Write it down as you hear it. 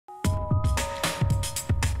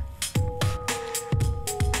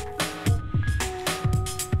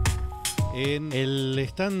En el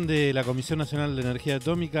stand de la Comisión Nacional de Energía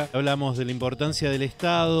Atómica hablamos de la importancia del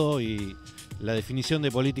Estado y la definición de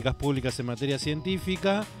políticas públicas en materia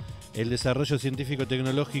científica, el desarrollo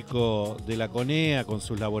científico-tecnológico de la Cnea con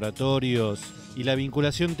sus laboratorios y la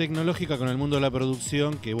vinculación tecnológica con el mundo de la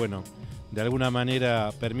producción que, bueno, de alguna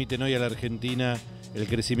manera permiten hoy a la Argentina el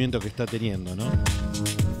crecimiento que está teniendo, ¿no?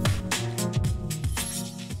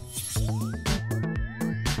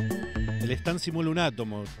 El stand simula un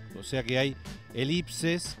átomo, o sea que hay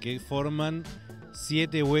elipses que forman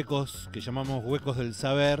 7 huecos que llamamos huecos del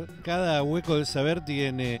saber. Cada hueco del saber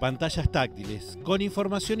tiene pantallas táctiles, con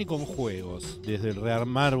información y con juegos, desde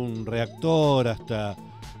rearmar un reactor hasta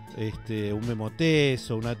un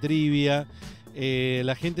memotest o una trivia.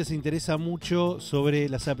 La gente se interesa mucho sobre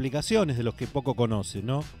las aplicaciones de los que poco conoce,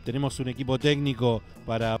 ¿no? Tenemos un equipo técnico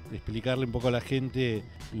para explicarle un poco a la gente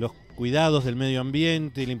los cuidados del medio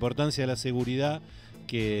ambiente y la importancia de la seguridad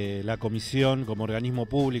que la comisión como organismo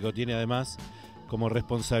público tiene además como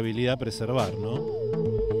responsabilidad preservar, ¿no?